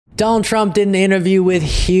Donald Trump did an interview with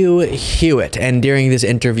Hugh Hewitt, and during this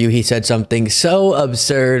interview, he said something so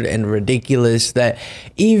absurd and ridiculous that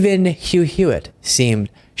even Hugh Hewitt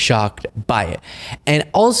seemed shocked by it. And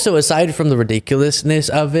also, aside from the ridiculousness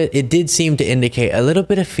of it, it did seem to indicate a little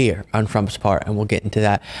bit of fear on Trump's part, and we'll get into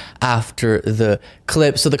that after the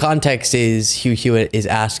clip. So the context is Hugh Hewitt is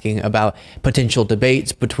asking about potential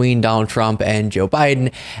debates between Donald Trump and Joe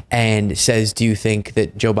Biden, and says, do you think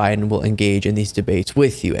that Joe Biden will engage in these debates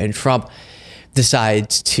with you? And Trump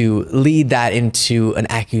decides to lead that into an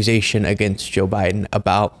accusation against Joe Biden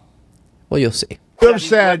about, well, you'll see. You have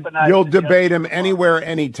said you'll debate him anywhere,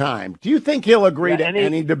 anytime. Do you think he'll agree to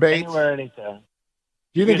any debates? Anywhere, anytime.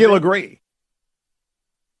 Do you think he'll agree?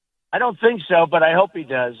 I don't think so, but I hope he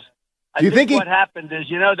does. Do you think what happened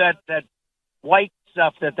is, you know, that white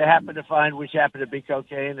stuff that they happened to find, which happened to be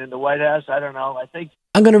cocaine in the White House? I don't know. I think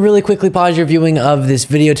I'm going to really quickly pause your viewing of this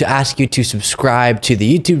video to ask you to subscribe to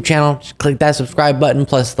the YouTube channel. Just click that subscribe button,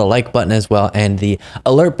 plus the like button as well, and the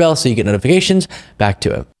alert bell so you get notifications. Back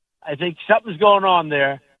to it. I think something's going on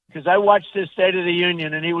there, because I watched his State of the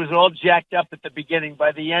Union, and he was all jacked up at the beginning.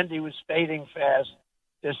 By the end, he was fading fast.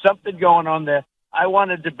 There's something going on there. I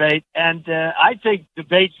want to debate, and I think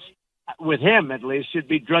debates with him, at least, should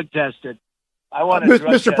be drug tested. I want to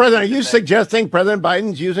Mr. President, are you suggesting President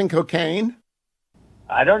Biden's using cocaine?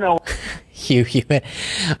 I don't know. Hugh Hewitt,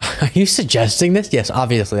 are you suggesting this? Yes,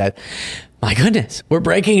 obviously. My goodness, we're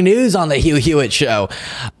breaking news on the Hugh Hewitt show.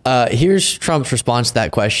 Here's Trump's response to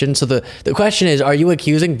that question. So the question is, are you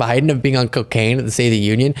accusing Biden of being on cocaine at the State of the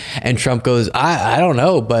Union? And Trump goes, I don't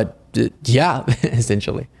know, but yeah,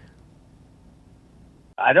 essentially.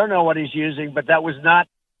 I don't know what he's using, but that was not,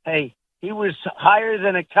 hey, he was higher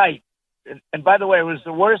than a kite. And by the way, it was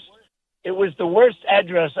the worst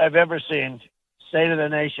address I've ever seen. State of the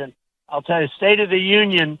Nation. I'll tell you, State of the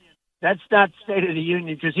Union, that's not State of the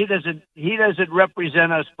Union, because he doesn't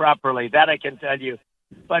represent us properly. That I can tell you.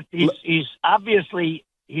 But he's obviously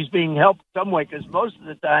being helped some way, because most of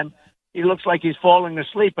the time he looks like he's falling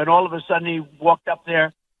asleep, and all of a sudden he walked up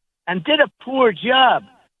there and did a poor job.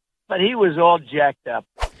 But he was all jacked up.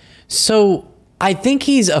 So I think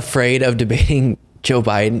he's afraid of debating Joe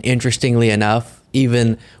Biden, interestingly enough.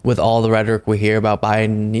 Even with all the rhetoric we hear about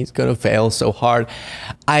Biden, he's going to fail so hard.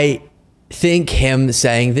 I think him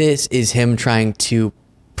saying this is him trying to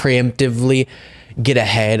preemptively get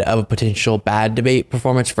ahead of a potential bad debate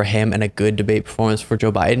performance for him and a good debate performance for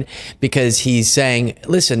Joe Biden, because he's saying,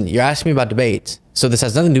 listen, you're asking me about debates, so this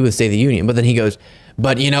has nothing to do with State of the Union. But then he goes,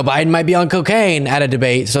 but, you know, Biden might be on cocaine at a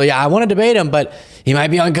debate. So, yeah, I want to debate him, but he might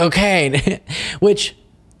be on cocaine, which,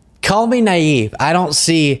 call me naive. I don't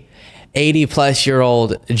see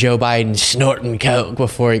 80-plus-year-old Joe Biden snorting coke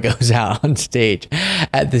before he goes out on stage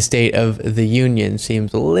at the State of the Union.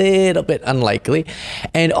 Seems a little bit unlikely.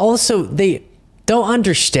 And also, they don't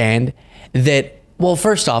understand that, well,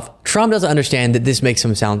 first off, Trump doesn't understand that this makes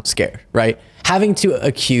him sound scared, right? Having to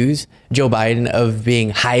accuse Joe Biden of being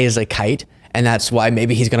high as a kite, and that's why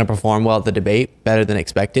maybe he's going to perform well at the debate, better than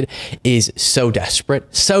expected, is so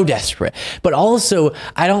desperate, so desperate. But also,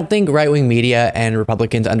 I don't think right-wing media and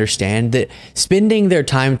Republicans understand that spending their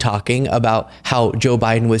time talking about how Joe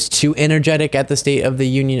Biden was too energetic at the State of the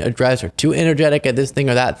Union address, or too energetic at this thing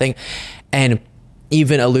or that thing, and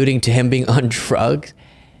even alluding to him being on drugs,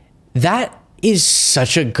 that is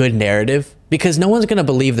such a good narrative, because no one's going to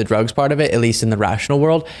believe the drugs part of it, at least in the rational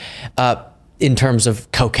world, in terms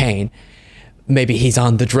of cocaine. Maybe he's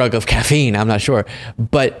on the drug of caffeine, I'm not sure.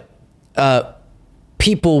 But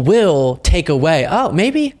people will take away, oh,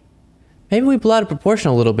 maybe we blew out of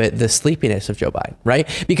proportion a little bit the sleepiness of Joe Biden, right?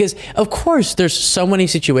 Because, of course, there's so many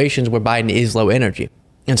situations where Biden is low energy.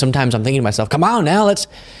 And sometimes I'm thinking to myself, come on now, let's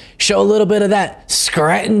show a little bit of that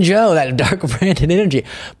Scranton Joe, that dark Brandon energy.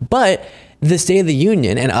 But the State of the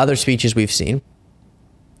Union and other speeches we've seen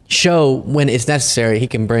show when it's necessary, he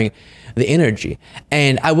can bring the energy.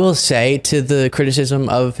 And I will say, to the criticism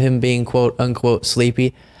of him being quote unquote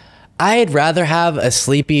sleepy, I'd rather have a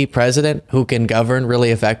sleepy president who can govern really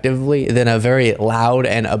effectively than a very loud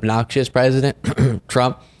and obnoxious president,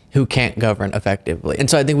 Trump, who can't govern effectively. And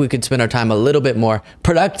so I think we could spend our time a little bit more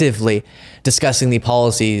productively discussing the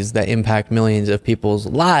policies that impact millions of people's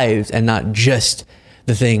lives, and not just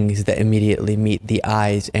the things that immediately meet the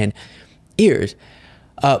eyes and ears.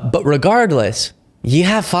 But regardless, you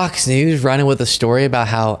have Fox News running with a story about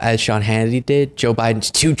how, as Sean Hannity did, Joe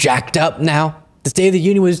Biden's too jacked up now. The State of the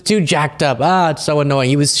Union was too jacked up. It's so annoying.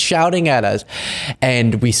 He was shouting at us.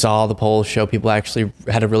 And we saw the polls show people actually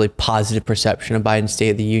had a really positive perception of Biden's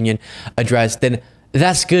State of the Union address. Then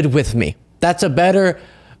that's good with me. That's a better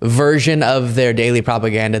version of their daily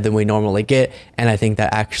propaganda than we normally get. And I think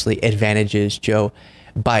that actually advantages Joe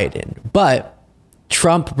Biden. But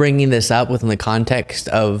Trump bringing this up within the context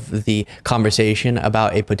of the conversation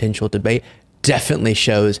about a potential debate definitely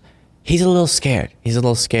shows he's a little scared. He's a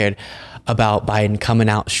little scared about Biden coming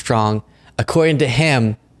out strong, according to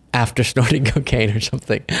him, after snorting cocaine or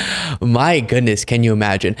something. My goodness, can you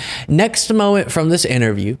imagine? Next moment from this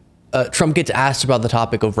interview, Trump gets asked about the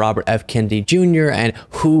topic of Robert F. Kennedy Jr. and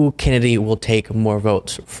who Kennedy will take more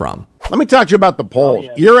votes from. Let me talk to you about the polls.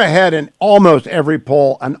 You're ahead in almost every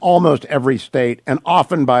poll and almost every state, and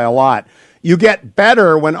often by a lot. You get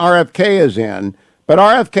better when RFK is in, but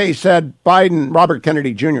RFK said Robert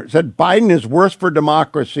Kennedy Jr. said Biden is worse for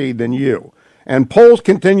democracy than you. And polls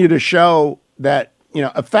continue to show that,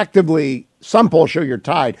 effectively, some polls show you're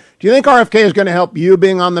tied. Do you think RFK is going to help you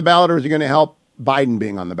being on the ballot, or is he going to help Biden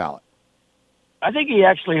being on the ballot? I think he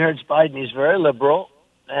actually hurts Biden. He's very liberal,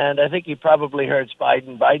 and I think he probably hurts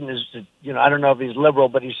Biden. Biden is, I don't know if he's liberal,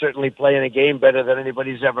 but he's certainly playing a game better than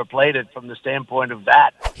anybody's ever played it from the standpoint of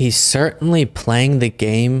that. He's certainly playing the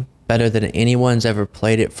game better than anyone's ever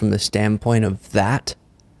played it from the standpoint of that.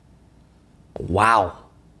 Wow.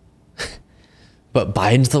 But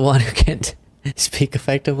Biden's the one who can't speak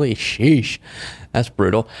effectively. Sheesh. That's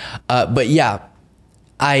brutal. But yeah,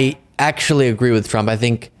 I actually agree with Trump. I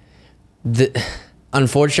think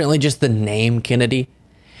unfortunately, just the name Kennedy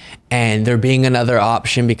and there being another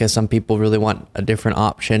option, because some people really want a different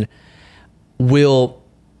option, will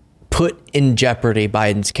put in jeopardy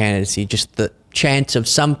Biden's candidacy. Just the chance of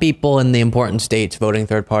some people in the important states voting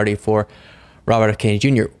third party for Robert F. Kennedy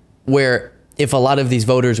Jr., where if a lot of these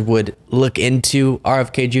voters would look into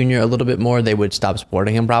RFK Jr. a little bit more, they would stop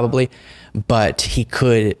supporting him probably, but he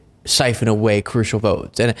could siphon away crucial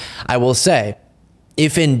votes. And I will say,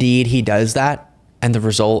 if indeed he does that and the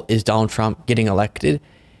result is Donald Trump getting elected,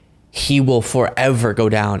 he will forever go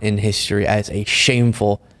down in history as a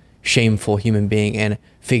shameful human being and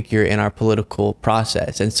figure in our political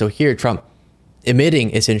process. And so here Trump admitting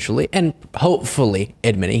essentially, and hopefully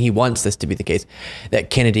admitting, he wants this to be the case, that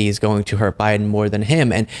Kennedy is going to hurt Biden more than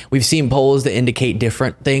him. And we've seen polls that indicate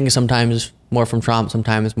different things, sometimes more from Trump,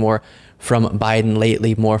 sometimes more from Biden,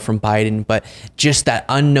 lately more from Biden. But just that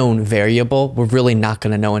unknown variable, we're really not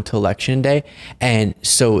going to know until election day. And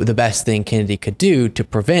so the best thing Kennedy could do to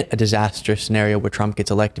prevent a disastrous scenario where Trump gets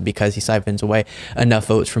elected because he siphons away enough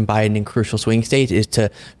votes from Biden in crucial swing states is to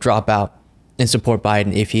drop out and support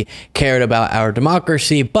Biden if he cared about our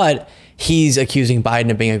democracy. But he's accusing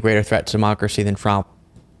Biden of being a greater threat to democracy than Trump.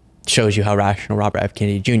 Shows you how rational Robert F.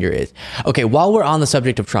 Kennedy Jr. is. Okay, while we're on the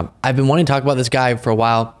subject of Trump, I've been wanting to talk about this guy for a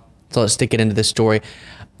while, so let's stick it into this story.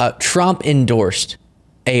 Trump endorsed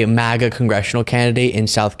a MAGA congressional candidate in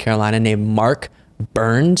South Carolina named Mark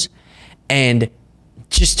Burns. And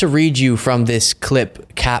just to read you from this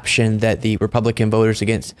clip caption that the Republican Voters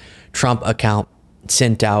Against Trump account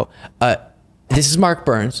sent out, this is Mark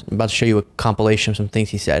Burns. I'm about to show you a compilation of some things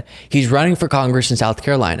he said. He's running for Congress in South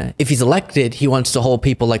Carolina. If he's elected, he wants to hold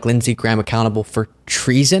people like Lindsey Graham accountable for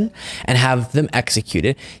treason and have them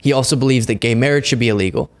executed. He also believes that gay marriage should be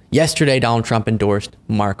illegal. Yesterday, Donald Trump endorsed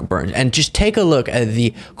Mark Burns. And just take a look at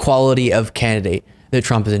the quality of candidate that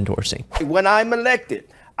Trump is endorsing. When I'm elected,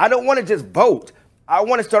 I don't want to just vote. I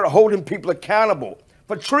want to start holding people accountable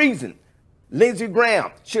for treason. Lindsey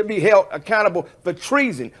Graham should be held accountable for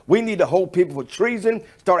treason. We need to hold people for treason,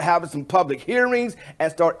 start having some public hearings,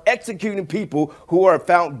 and start executing people who are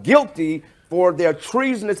found guilty for their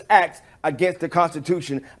treasonous acts against the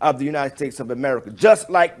Constitution of the United States of America, just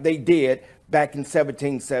like they did back in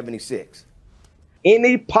 1776.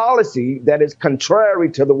 Any policy that is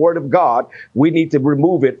contrary to the Word of God, we need to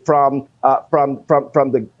remove it from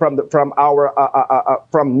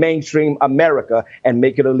mainstream America and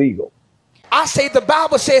make it illegal. I say the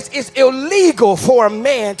Bible says it's illegal for a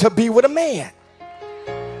man to be with a man.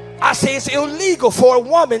 I say it's illegal for a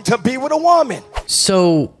woman to be with a woman.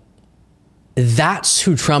 So that's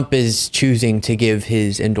who Trump is choosing to give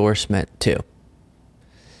his endorsement to.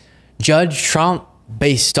 Judge Trump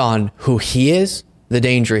based on who he is, the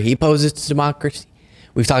danger he poses to democracy.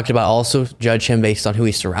 We've talked about also judge him based on who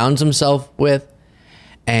he surrounds himself with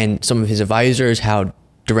and some of his advisors, how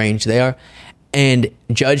deranged they are. And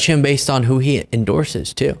judge him based on who he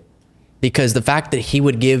endorses too. Because the fact that he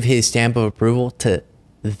would give his stamp of approval to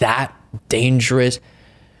that dangerous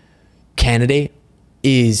candidate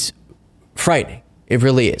is frightening. It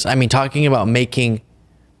really is. I mean, talking about making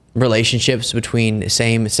relationships between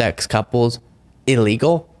same-sex couples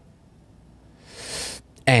illegal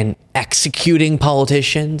and executing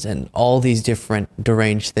politicians and all these different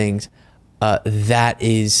deranged things. that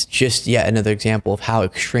is just yet another example of how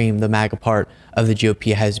extreme the MAGA part of the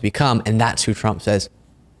GOP has become. And that's who Trump says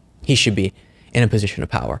he should be in a position of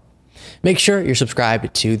power. Make sure you're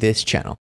subscribed to this channel.